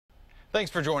Thanks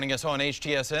for joining us on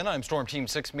HTSN. I'm Storm Team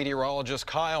 6 meteorologist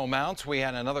Kyle Mounts. We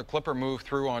had another clipper move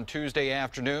through on Tuesday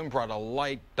afternoon, brought a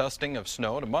light dusting of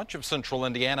snow to much of central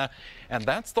Indiana, and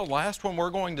that's the last one we're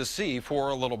going to see for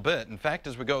a little bit. In fact,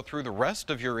 as we go through the rest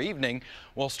of your evening,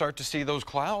 we'll start to see those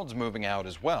clouds moving out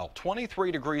as well.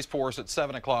 23 degrees for us at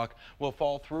 7 o'clock. We'll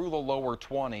fall through the lower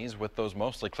 20s with those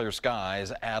mostly clear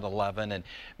skies at 11 and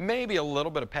maybe a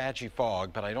little bit of patchy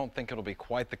fog, but I don't think it'll be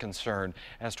quite the concern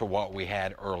as to what we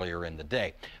had earlier in the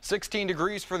day. 16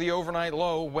 degrees for the overnight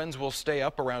low. Winds will stay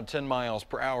up around 10 miles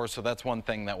per hour, so that's one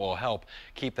thing that will help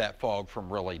keep that fog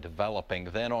from really developing.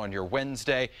 Then on your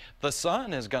Wednesday, the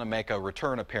sun is going to make a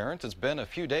return appearance. It's been a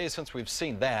few days since we've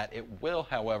seen that. It will,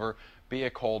 however, be a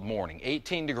cold morning.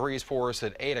 18 degrees for us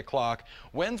at 8 o'clock.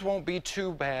 Winds won't be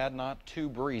too bad, not too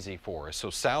breezy for us. So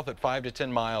south at 5 to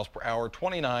 10 miles per hour,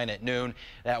 29 at noon.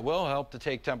 That will help to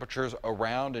take temperatures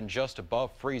around and just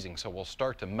above freezing. So we'll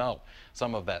start to melt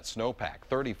some of that snowpack.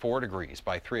 34 degrees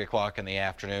by 3 o'clock in the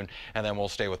afternoon. And then we'll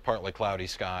stay with partly cloudy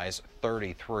skies,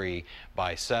 33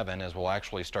 by 7, as we'll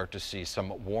actually start to see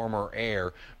some warmer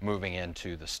air moving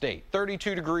into the state.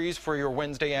 32 degrees for your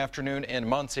Wednesday afternoon in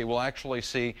Muncie. We'll actually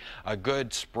see a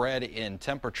good spread in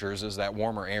temperatures as that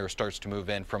warmer air starts to move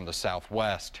in from the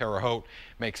southwest. Terre Haute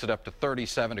makes it up to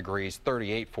 37 degrees,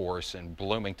 38 for us in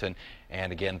Bloomington,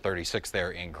 and again 36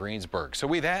 there in Greensburg. So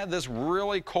we've had this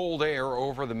really cold air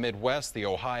over the Midwest, the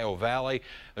Ohio Valley.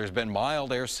 There's been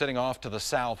mild air sitting off to the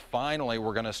south. Finally,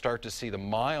 we're going to start to see the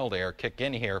mild air kick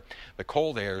in here. The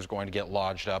cold air is going to get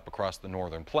lodged up across the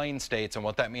northern plains states, and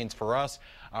what that means for us,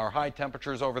 our high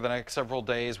temperatures over the next several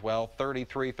days, well,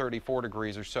 33, 34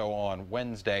 degrees or so on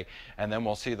Wednesday, and then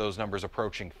we'll see those numbers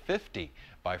approaching 50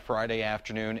 by Friday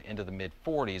afternoon into the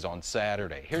mid-40s on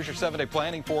Saturday. Here's your 7-day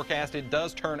planning forecast. It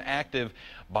does turn active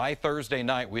by Thursday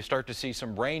night. We start to see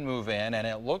some rain move in, and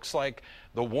it looks like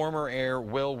the warmer air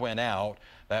will win out.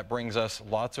 That brings us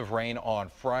lots of rain on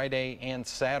Friday and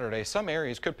Saturday. Some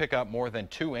areas could pick up more than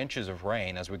 2 inches of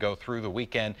rain as we go through the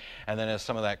weekend, and then as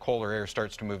some of that colder air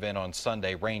starts to move in on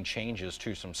Sunday, rain changes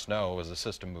to some snow as the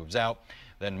system moves out.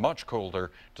 Then much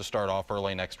colder to start off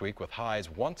early next week with highs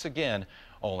once again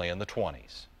only in the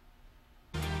 20s.